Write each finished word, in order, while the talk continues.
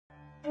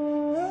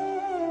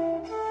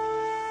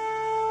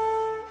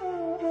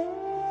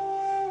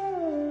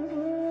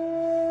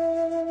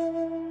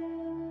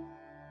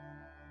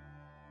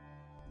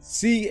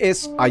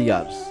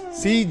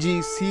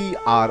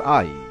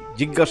CSIR-CGCRI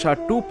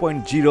JIGYASA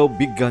 2.0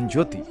 Vigyan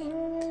Jyoti.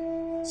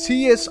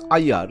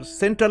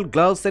 CSIR-Central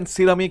Glass and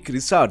Ceramic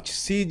Research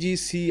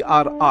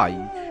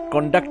CGCRI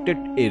conducted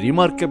a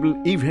remarkable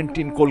event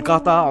in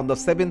Kolkata on the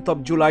 7th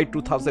of July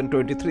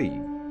 2023.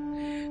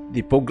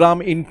 The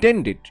program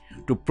intended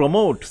to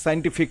promote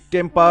scientific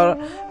temper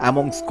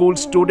among school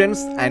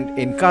students and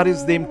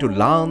encourage them to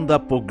learn the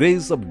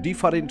progress of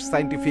different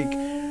scientific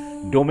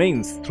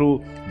domains through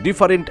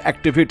different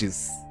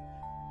activities,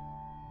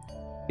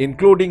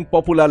 including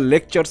popular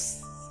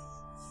lectures,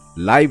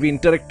 live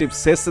interactive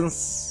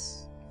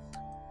sessions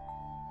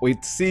with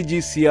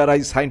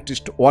CGCRI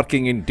scientists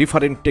working in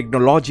different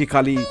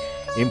technologically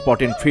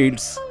important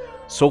fields,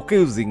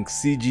 showcasing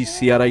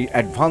CGCRI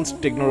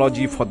advanced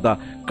technology for the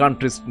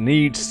country's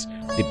needs,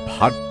 the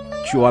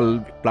virtual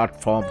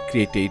platform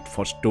created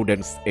for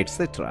students,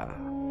 etc.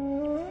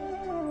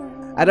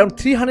 Around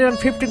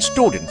 315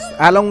 students,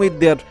 along with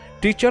their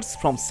teachers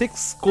from 6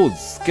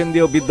 schools,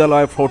 Kendriya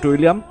Vidyalaya Fort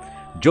William,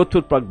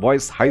 Jodhpur Park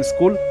Boys High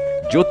School,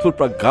 Jodhpur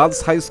Park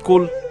Girls High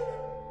School,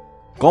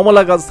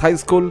 Kamla Girls High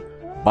School,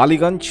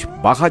 Baliganj,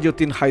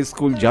 Baghajatin High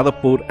School,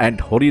 Jodhpur and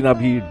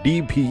Harinavi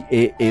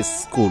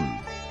DVAS School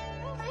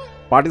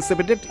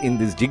participated in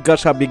this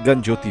JIGYASA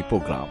Vigyan Jyoti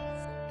program.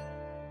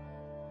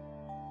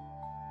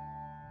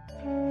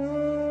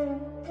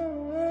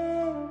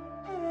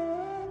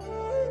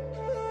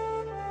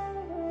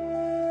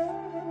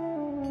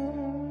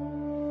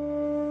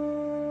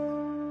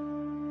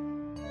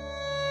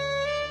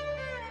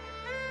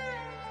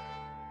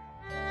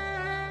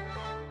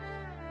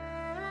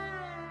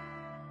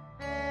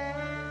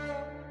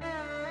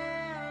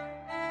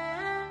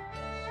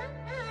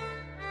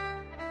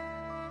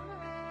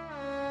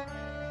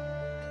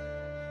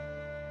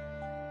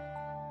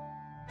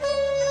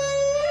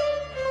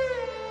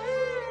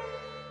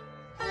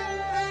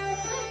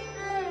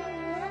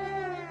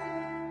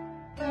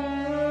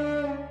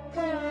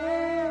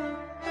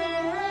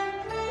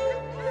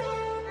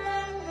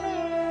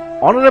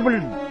 Honorable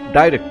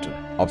Director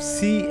of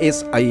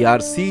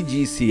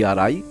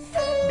CSIR-CGCRI,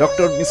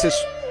 Dr. Mrs.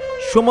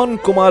 Suman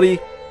Kumari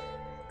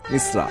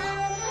Misra,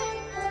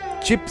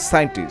 Chief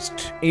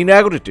Scientist,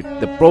 inaugurated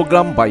the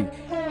program by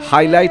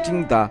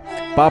highlighting the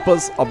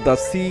purpose of the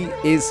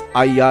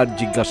CSIR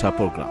JIGYASA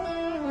program.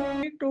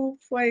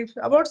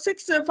 About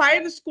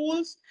 5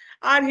 schools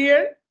are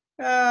here.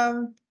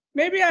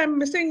 Maybe I'm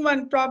missing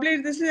one. Probably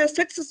this is a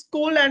 6th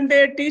school and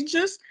their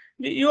teachers.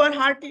 You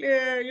are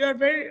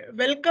very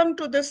welcome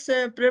to this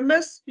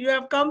premise. You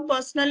have come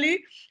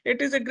personally.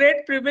 It is a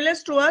great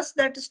privilege to us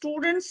that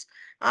students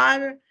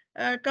are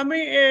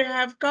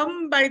have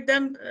come by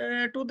them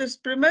to this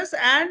premise,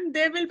 and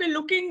they will be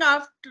looking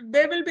after.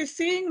 They will be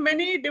seeing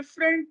many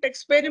different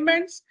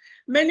experiments,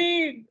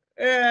 many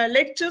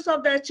lectures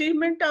of the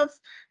achievement of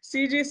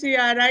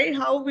CGCRI,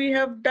 how we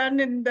have done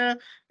in the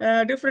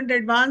different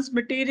advanced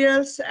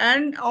materials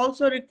and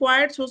also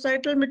required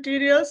societal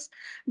materials.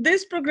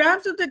 These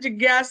programs of the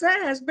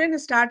JIGYASA has been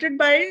started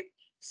by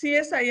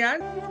CSIR.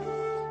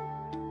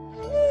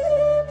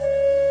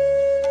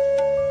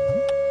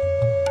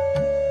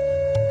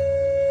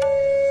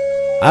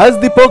 As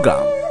the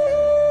program,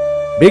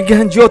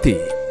 Vigyan Jyoti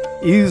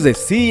is a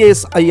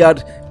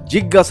CSIR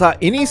JIGYASA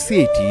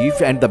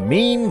initiative, and the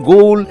main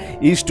goal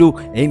is to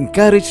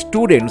encourage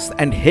students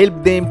and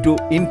help them to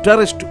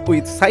interact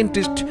with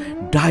scientists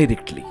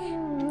directly.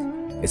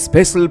 A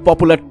special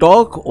popular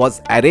talk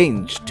was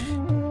arranged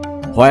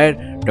where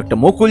Dr.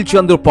 Mukul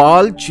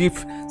Chandrapal,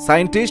 Chief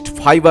Scientist,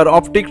 Fiber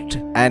Optics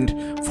and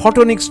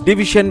Photonics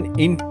Division,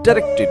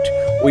 interacted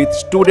with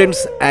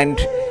students and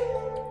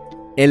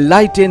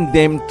enlightened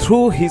them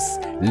through his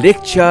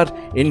lecture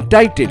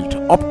entitled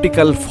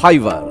Optical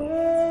Fiber,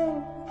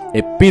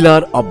 a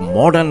pillar of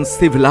modern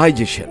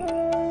civilization.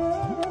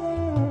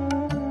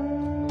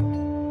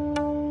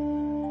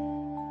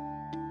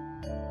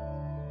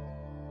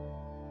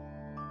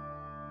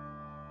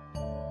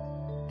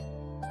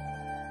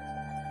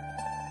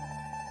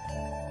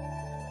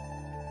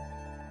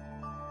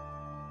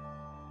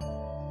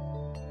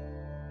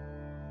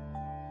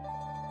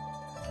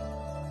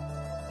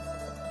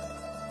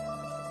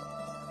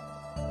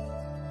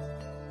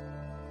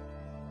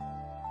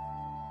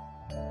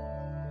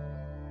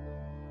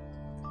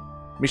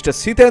 Mr.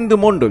 Sitendu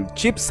Mondol,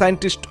 Chief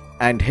Scientist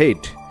and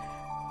Head,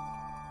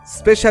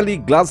 Specially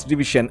Glass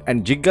Division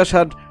and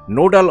JIGYASA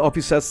Nodal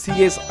Officer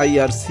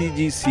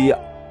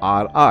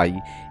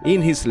CSIR-CGCRI,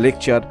 in his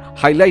lecture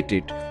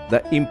highlighted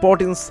the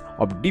importance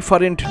of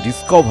different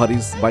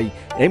discoveries by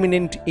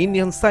eminent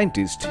Indian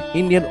scientists,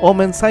 Indian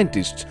women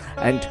scientists,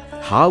 and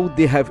how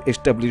they have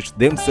established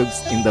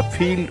themselves in the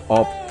field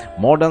of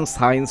modern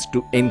science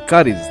to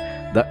encourage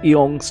the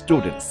young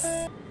students.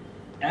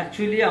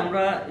 Actually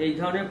আমরা এই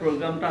ধরনের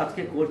প্রোগ্রামটা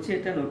আজকে করছি,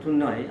 এটা নতুন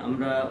নয়।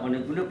 আমরা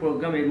অনেকগুলো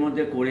প্রোগ্রাম এর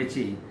মধ্যে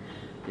করেছি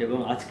এবং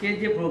আজকের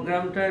যে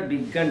প্রোগ্রামটা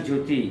বিজ্ঞান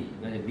জ্যোতি,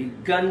 মানে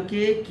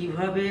বিজ্ঞানকে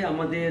কিভাবে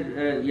আমাদের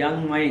ইয়াং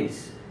মাইন্ডস,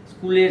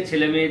 স্কুলের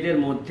ছেলেমেয়েদের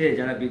মধ্যে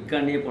যারা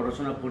বিজ্ঞান নিয়ে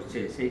পড়াশোনা করছে,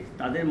 সেই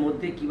তাদের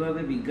মধ্যে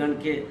কিভাবে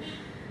বিজ্ঞানকে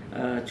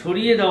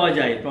ছড়িয়ে দেওয়া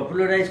যায়,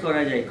 পপুলারাইজ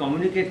করা যায়,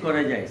 কমিউনিকেট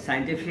করা যায়,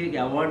 সায়েন্টিফিক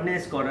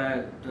অ্যাওয়ারনেস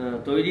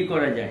তৈরি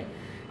করা যায়,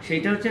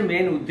 সেইটা হচ্ছে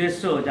মেন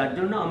উদ্দেশ্য। যার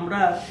জন্য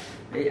আমরা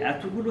এই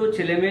এতগুলো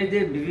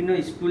ছেলেমেয়েদের বিভিন্ন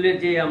স্কুলে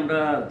যে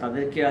আমরা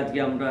তাদেরকে আজকে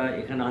আমরা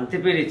এখানে আনতে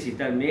পেরেছি,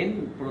 তার মেন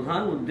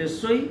প্রধান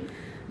উদ্দেশ্যই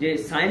যে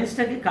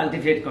সায়েন্সটাকে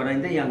কাল্টিভেট করা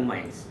in the young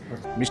minds.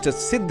 Mr.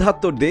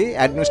 Siddhartha Day,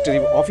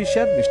 Administrative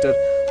Officer, Mr.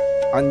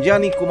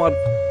 Anjani Kumar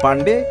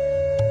Pandey,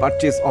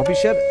 Purchase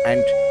Officer,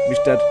 and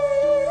Mr.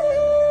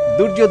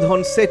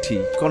 Duryodhan Sethi,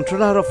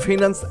 Controller of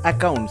Finance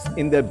Accounts,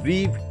 in their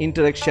brief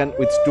interaction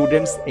with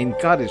students,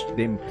 encouraged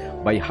them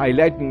by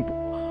highlighting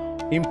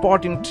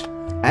important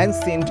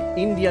ancient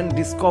Indian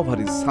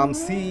discoveries, some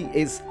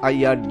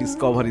CSIR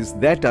discoveries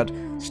that are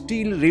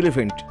still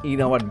relevant in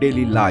our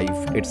daily life,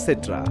 etc.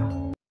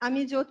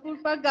 আমি Jodhpur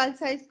park girls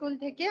high school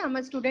থেকে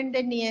আমার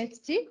স্টুডেন্টদের নিয়ে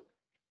এসেছি।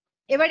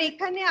 এবার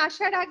এখানে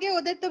আসার আগে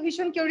ওদের তো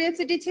ভীষণ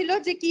কিউরিয়াসিটি ছিল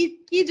যে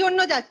কি জন্য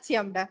যাচ্ছি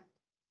আমরা।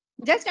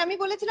 জাস্ট আমি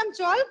বলেছিলাম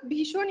চল,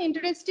 ভীষণ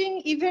ইন্টারেস্টিং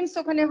ইভেন্টস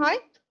ওখানে হয়,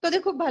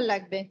 তোদের খুব ভালো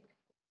লাগবে।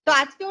 তো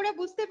আজকে ওরা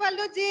বুঝতে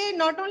পারলো যে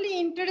নট অনলি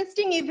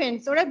ইন্টারেস্টিং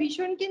ইভেন্টস, ওরা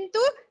ভীষণ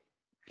কিন্তু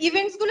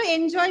ইভেন্টস গুলো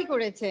এনজয়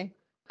করেছে।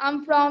 I am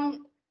from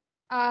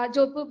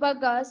Jodhpur park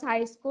girls high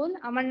school.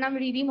 আমার নাম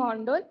রিদি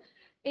মন্ডল।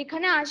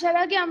 এখানে আসার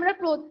আগে আমরা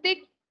প্রত্যেক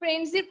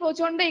ফ্রেন্ডসদের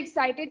প্রচন্ড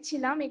এক্সাইটেড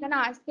ছিলাম, এখানে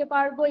আসতে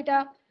পারবো, এটা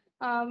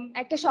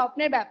একটা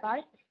স্বপ্নের ব্যাপার।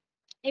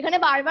 এখানে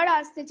বারবার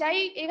আসতে চাই।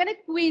 এখানে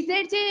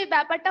কুইজের যে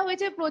ব্যাপারটা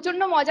হয়েছে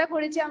প্রচন্ড মজা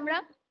করেছি আমরা।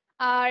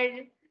 আর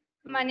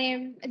মানে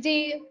যে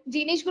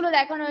জিনিসগুলো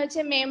দেখানো হয়েছে,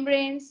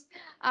 মেমব্রেন্স,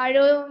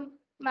 আরো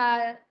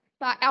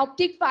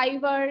অপটিক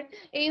ফাইবার,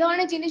 এই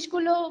ধরনের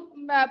জিনিসগুলো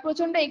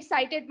প্রচন্ড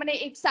এক্সাইটেড, মানে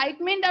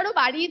এক্সাইটমেন্ট আরো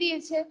বাড়িয়ে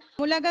দিয়েছে।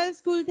 কমলা গার্লস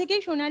স্কুল থেকে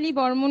সোনালী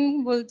বর্মন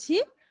বলছি।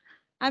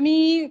 আমি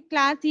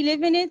ক্লাস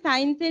 11-এ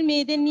সায়েন্সের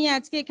মেয়েদের নিয়ে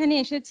আজকে এখানে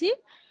এসেছি।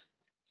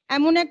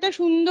 এমন একটা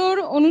সুন্দর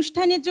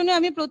অনুষ্ঠানের জন্য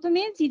আমি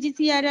প্রথমে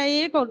CGCRI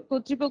এর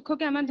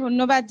কর্তৃপক্ষকে আমার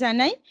ধন্যবাদ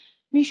জানাই।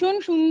 ভীষণ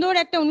সুন্দর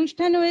একটা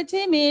অনুষ্ঠান হয়েছে,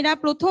 মেয়েরা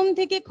প্রথম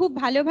থেকে খুব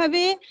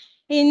ভালোভাবে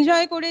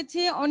এনজয়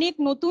করেছে, অনেক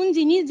নতুন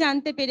জিনিস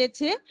জানতে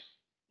পেরেছে।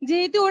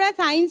 যেহেতু ওরা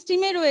সায়েন্স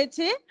টিমে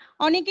রয়েছে,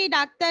 অনেকেই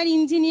ডাক্তার,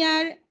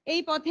 ইঞ্জিনিয়ার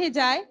এই পথে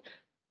যায়,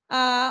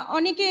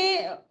 অনেকে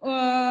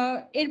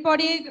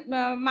এরপরে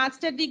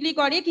মাস্টার ডিগ্রি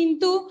করে,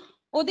 কিন্তু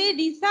ওদের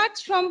রিসার্চ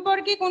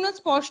সম্পর্কে কোনো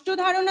স্পষ্ট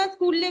ধারণা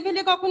স্কুল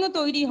লেভেলে কখনো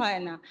তৈরি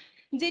হয় না,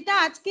 যেটা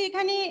আজকে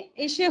এখানে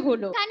এসে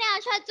হলো। এখানে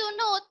আসার জন্য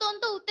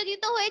অত্যন্ত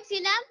উত্তেজিত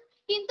হয়েছিলাম,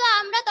 কিন্তু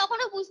আমরা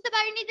তখনও বুঝতে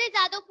পারিনি যে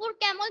যাদবপুর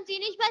কেমন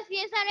জিনিস বা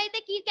CSIR তে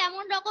কি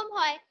কেমন রকম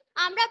হয়।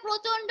 আমরা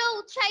প্রচন্ড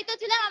উৎসাহিত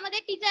ছিলাম,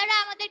 আমাদের টিচাররা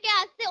আমাদেরকে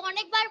আসতে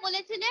অনেকবার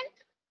বলেছিলেন।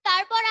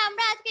 তারপর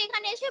আমরা আজকে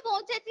এখানে এসে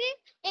পৌঁছেছি।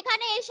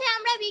 এখানে এসে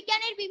আমরা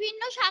বিজ্ঞানের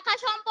বিভিন্ন শাখা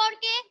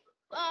সম্পর্কে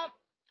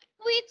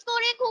কুইজ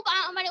করে খুব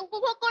মানে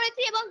উপভোগ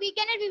করেছি এবং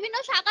বিজ্ঞানের বিভিন্ন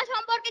শাখা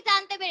সম্পর্কে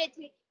জানতে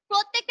পেরেছি।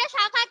 প্রত্যেকটা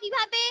শাখা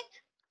কিভাবে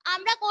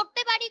আমরা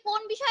করতে পারি,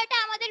 কোন বিষয়টা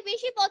আমাদের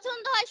বেশি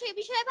পছন্দ হয় সেই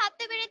বিষয়ে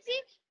ভাবতে পেরেছি।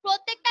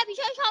 প্রত্যেকটা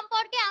বিষয়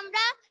সম্পর্কে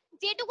আমরা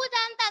যেটুকু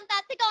জানতাম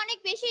তার থেকে অনেক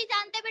বেশি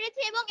জানতে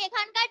পেরেছি এবং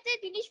এখানকার যে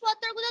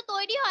জিনিসপত্রগুলো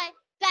তৈরি হয়,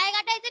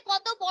 জায়গাটায় যে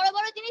কত বড়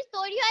বড় জিনিস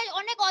তৈরি হয়,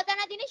 অনেক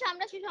অজানা জিনিস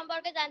আমরা সে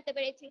সম্পর্কে জানতে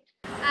পেরেছি।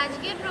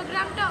 আজকের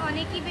প্রোগ্রামটা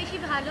অনেকই বেশি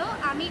ভালো।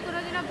 আমি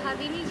কোনোদিনও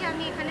ভাবিনি যে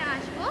আমি এখানে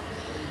আসবো।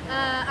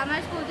 আমার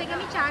স্কুল থেকে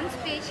আমি চান্স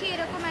পেয়েছি,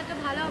 এরকম এত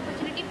ভালো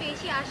অপরচুনিটি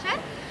পেয়েছি আসার,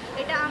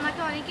 এটা আমাকে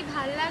অনেকই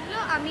ভালো লাগলো।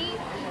 আমি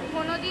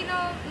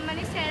কোনোদিনও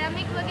মানে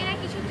সেরামিক বগেরা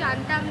কিছু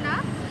জানতাম না,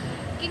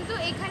 কিন্তু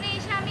এখানে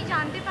এসে আমি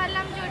জানতে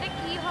পারলাম যে ওটা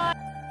কী হয়।